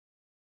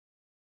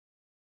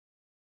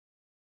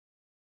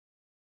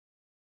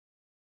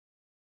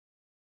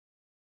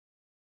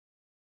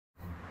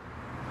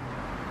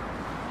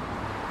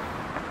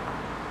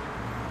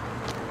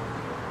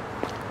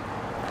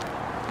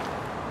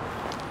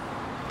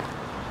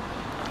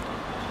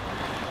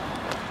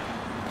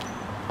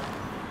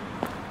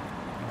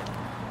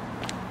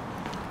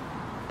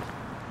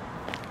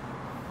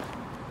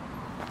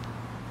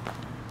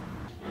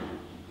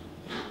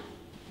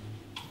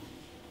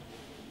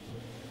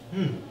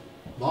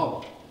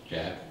Bob.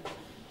 Jack,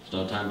 it's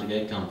no time to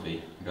get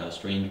comfy. I got a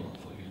strange one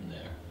for you in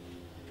there.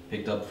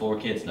 Picked up 4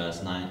 kids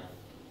last night,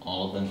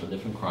 all of them for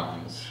different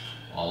crimes,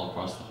 all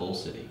across the whole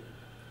city.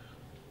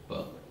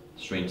 But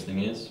the strange thing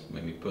is,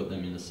 when we put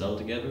them in a cell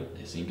together,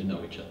 they seem to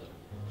know each other.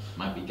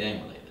 Might be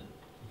gang related.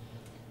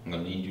 I'm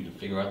gonna need you to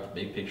figure out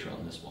the big picture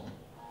on this one.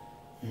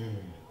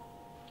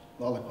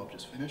 Lollipop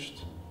just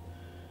finished.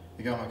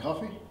 You got my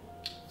coffee?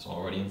 It's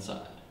already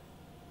inside.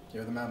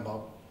 You're the man,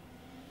 Bob.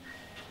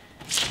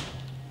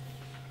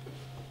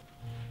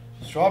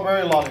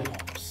 Strawberry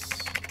lollipops.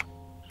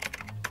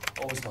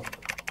 Always loved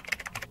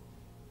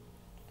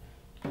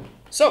them.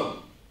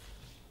 So,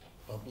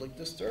 public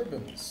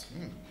disturbance.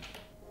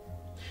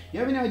 You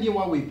have any idea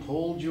why we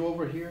pulled you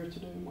over here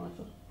today,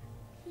 Martha?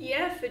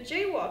 Yeah, for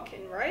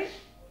jaywalking, right?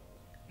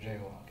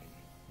 Jaywalking.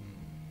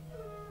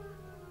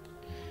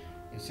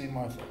 You see,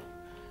 Martha,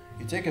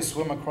 you take a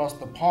swim across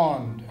the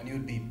pond and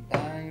you'd be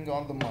bang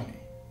on the money.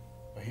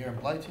 But here in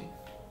Blighty,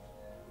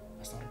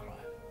 that's not a crime.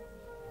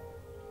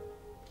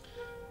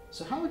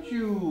 So how would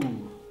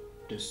you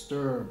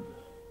disturb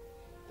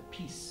the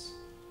peace?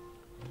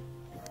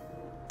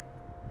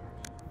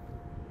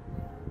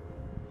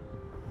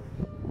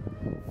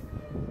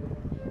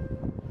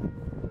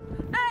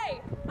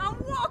 Hey,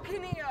 I'm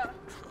walking here!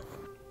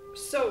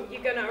 So, you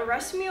gonna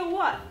arrest me or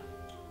what?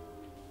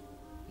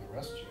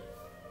 Arrest you?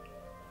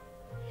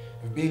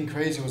 If being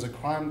crazy was a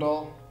crime,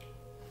 doll,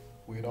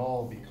 we'd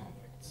all be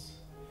convicts.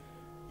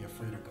 You're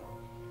free to go.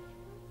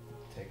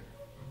 Take her.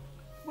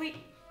 Wait,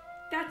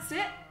 that's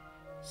it?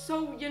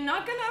 So, you're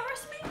not gonna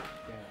arrest me?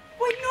 Yeah.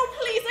 Wait, no,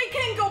 please, I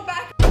can't go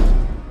back.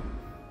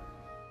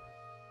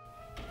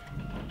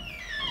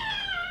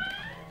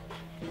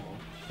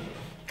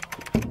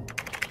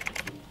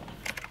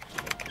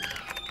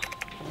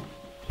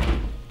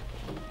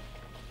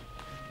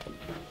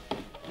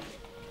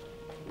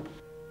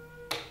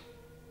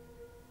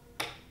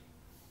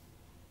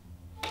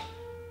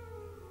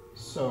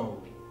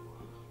 So,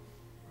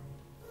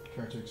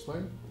 care to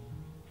explain?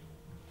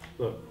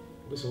 Look,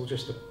 it was all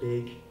just a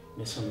big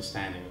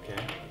misunderstanding,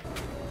 okay?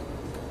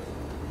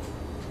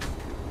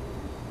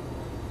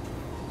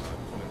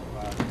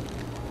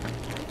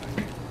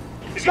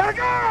 He's got a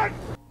gun!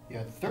 You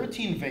had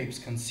 13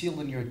 vapes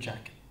concealed in your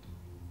jacket.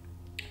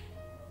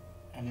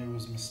 And it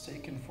was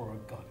mistaken for a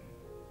gun.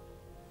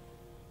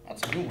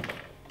 That's a new one.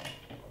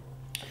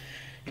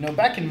 You know,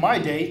 back in my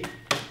day,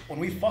 when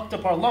we fucked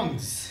up our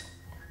lungs,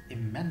 it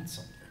meant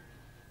something.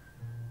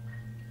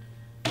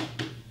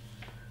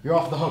 You're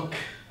off the hook.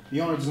 The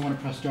owner doesn't want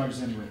to press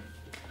charges anyway.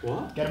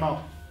 What? Get him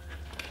out.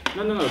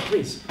 No,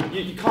 please.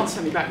 You can't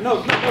send me back.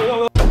 No.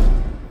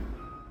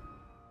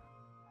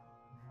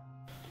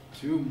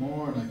 2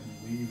 more and I can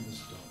leave this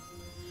door.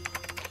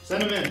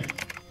 Send him in.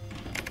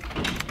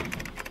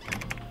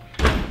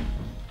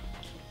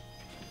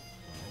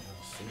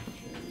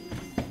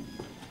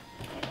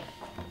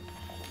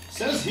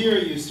 Says here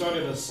you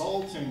started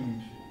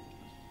assaulting.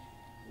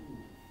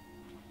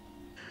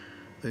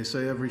 They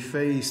say every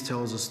face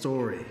tells a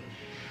story.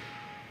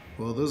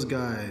 Well, this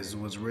guy's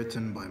was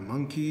written by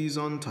monkeys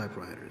on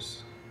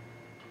typewriters.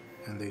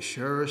 And they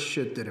sure as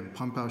shit didn't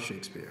pump out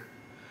Shakespeare.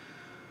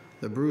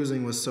 The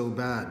bruising was so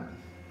bad,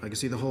 I could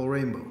see the whole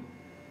rainbow.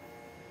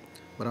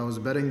 But I was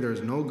betting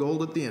there's no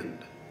gold at the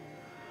end.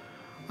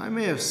 I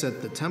may have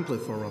set the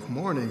template for rough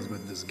mornings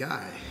with this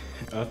guy.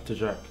 Earth to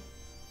Jack.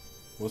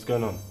 What's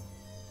going on?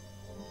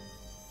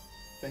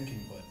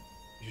 Thinking, but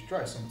you should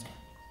try sometime.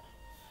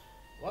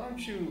 Why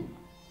don't you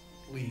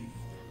leave?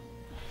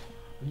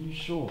 Are you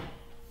sure?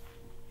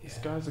 This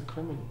guy's a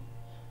criminal.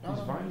 He's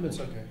violent. It's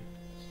okay.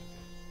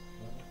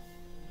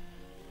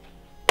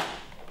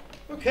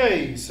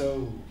 Okay,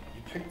 so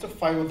you picked a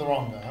fight with the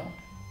wrong guy, huh?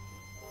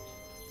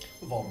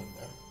 We've all been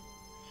there.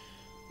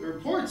 The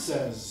report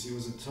says he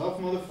was a tough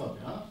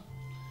motherfucker, huh?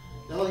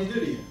 The hell he did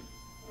to you?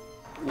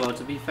 Well,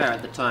 to be fair,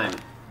 at the time,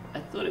 I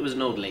thought it was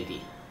an old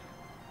lady.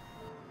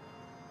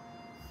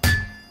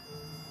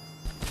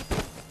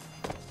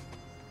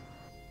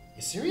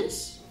 You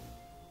serious?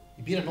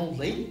 You beat an old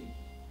lady?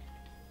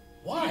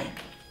 Why?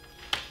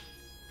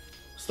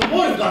 What's the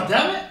motive,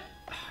 goddammit?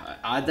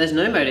 There's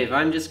no motive,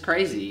 I'm just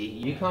crazy.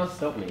 You can't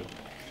stop me.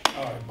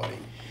 Alright, buddy.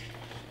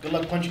 Good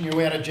luck punching your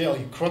way out of jail,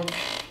 you crook.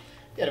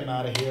 Get him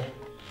out of here.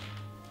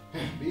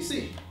 But you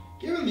see,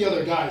 given the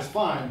other guy's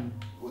fine,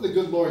 with a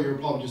good lawyer, you're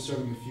probably just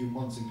serving a few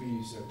months in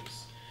community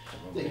service.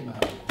 Take him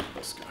out of here.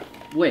 This guy.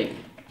 Wait,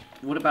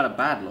 what about a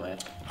bad lawyer?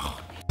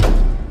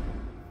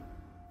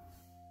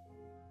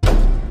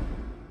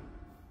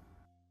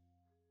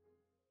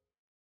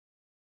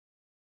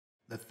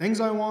 The Things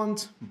I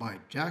Want by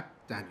Jack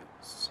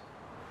Daniels.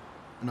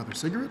 Another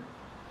cigarette?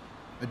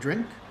 A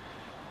drink?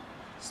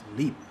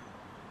 Sleep.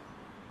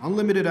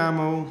 Unlimited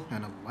ammo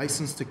and a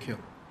license to kill.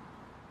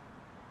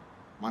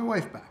 My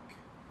wife back.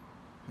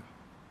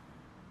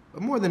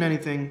 But more than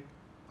anything,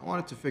 I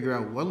wanted to figure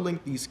out what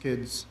linked these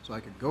kids so I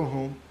could go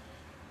home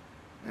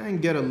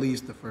and get at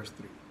least the first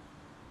 3.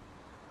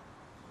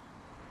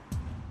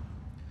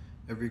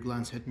 Every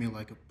glance hit me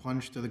like a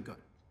punch to the gut.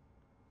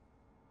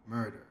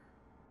 Murder.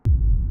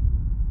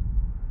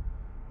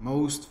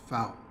 most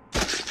foul. The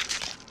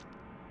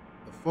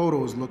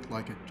photos looked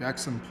like a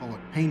Jackson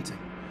Pollock painting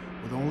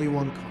with only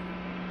one color: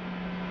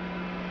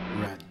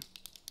 red.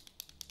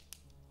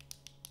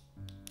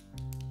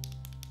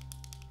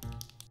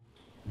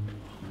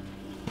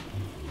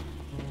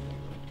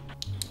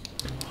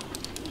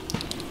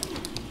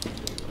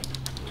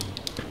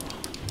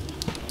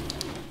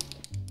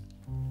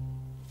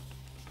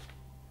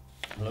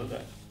 Hello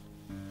there.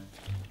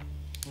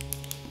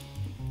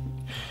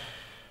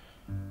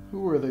 Who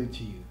were they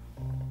to you?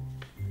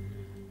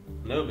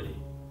 Nobody.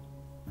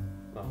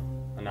 Well,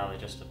 and now they're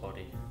just a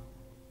body.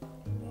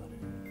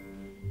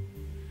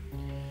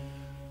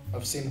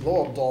 I've seen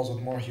blow-up dolls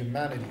with more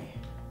humanity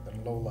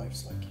than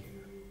lowlifes like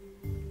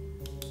you.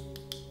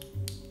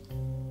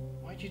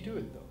 Why'd you do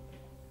it,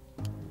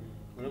 though?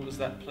 Well, it was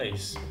that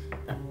place,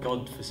 that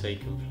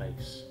God-forsaken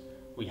place.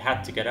 We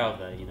had to get out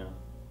there, you know.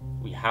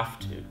 We have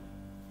to.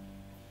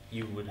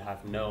 You would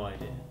have no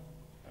idea.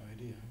 No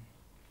idea.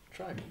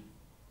 Try me.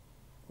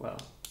 Well,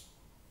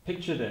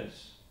 picture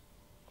this.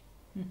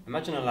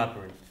 Imagine a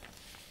labyrinth.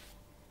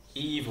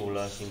 Evil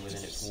lurking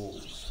within its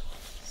walls.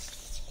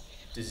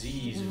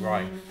 Disease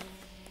rife.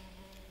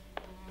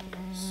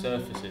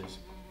 Surfaces,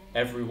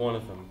 every one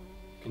of them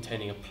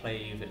containing a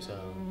plague of its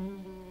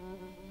own.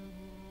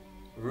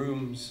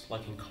 Rooms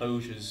like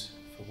enclosures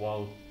for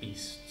wild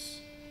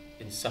beasts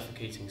in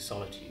suffocating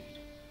solitude.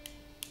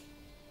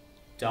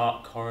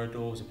 Dark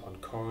corridors upon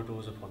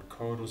corridors upon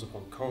corridors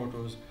upon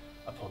corridors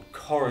upon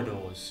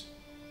corridors,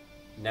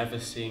 never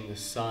seeing the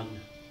sun,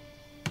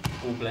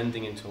 all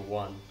blending into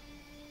one,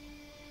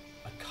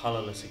 a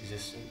colourless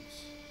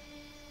existence.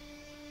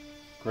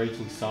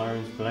 Grating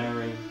sirens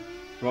blaring,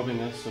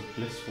 robbing us of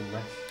blissful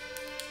rest.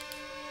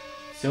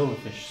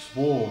 Silverfish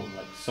swarm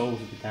like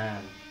souls of the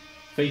damned,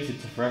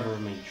 fated to forever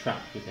remain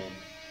trapped within.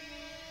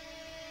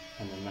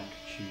 And the mac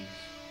and cheese,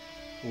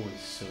 always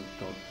so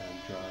goddamn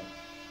dry.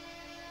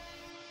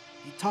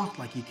 He talked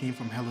like he came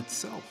from hell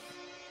itself.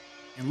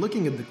 And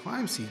looking at the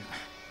crime scene,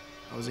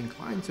 I was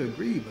inclined to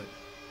agree, but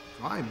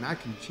dry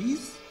mac and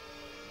cheese?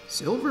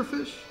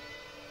 Silverfish?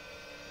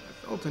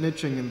 I felt an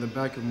itching in the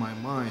back of my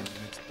mind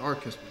in its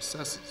darkest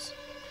recesses.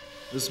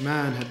 This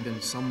man had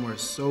been somewhere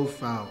so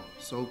foul,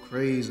 so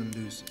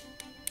craze-inducing.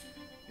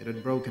 It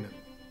had broken him.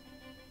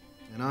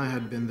 And I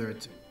had been there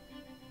too.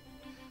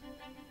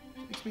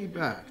 It takes me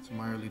back to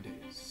my early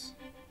days.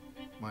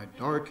 My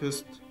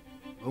darkest,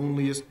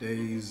 loneliest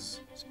days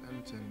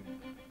spent in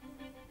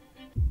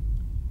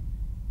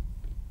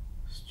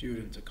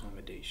student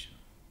accommodation.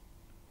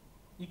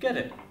 You get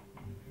it.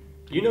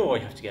 You know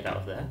what you have to get out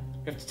of there.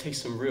 You have to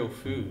taste some real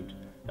food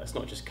that's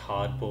not just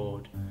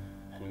cardboard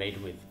and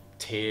made with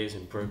tears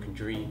and broken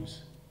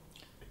dreams.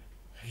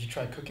 Have you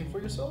tried cooking for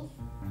yourself?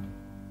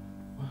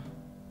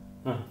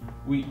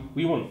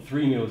 We want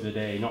 3 meals a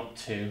day, not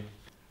 2.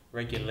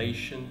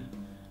 Regulation,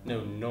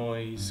 no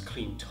noise,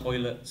 clean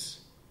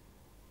toilets,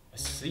 a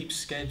sleep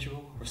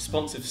schedule,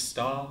 responsive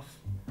staff,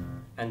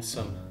 and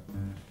some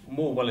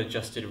more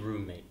well-adjusted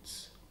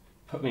roommates.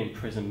 Put me in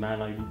prison,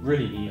 man, I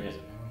really need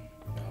it.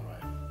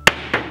 Alright.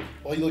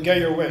 Well, you'll get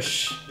your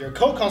wish. Your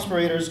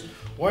co-conspirators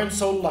weren't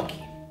so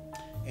lucky.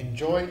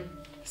 Enjoy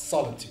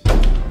solitude.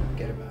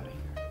 Get him out of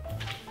here.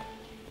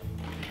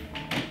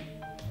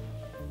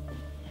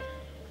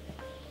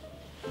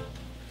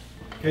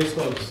 Case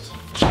closed.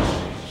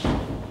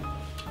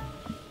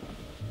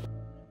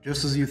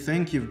 Just as you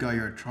think you've got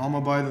your trauma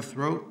by the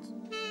throat,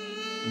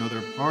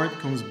 another part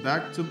comes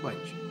back to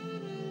bite you.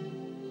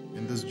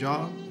 In this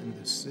job, in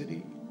this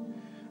city,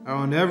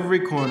 around every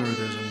corner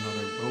there's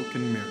another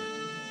broken mirror,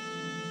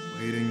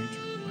 waiting to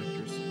reflect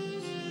your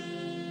sins.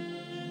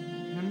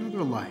 In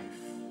another life,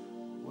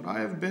 would I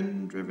have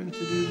been driven to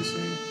do the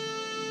same?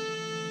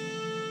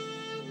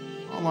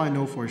 All I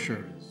know for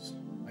sure is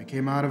I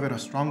came out of it a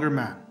stronger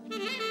man.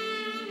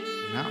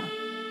 Now,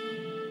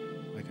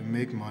 I can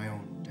make my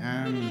own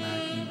damn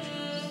mac and cheese.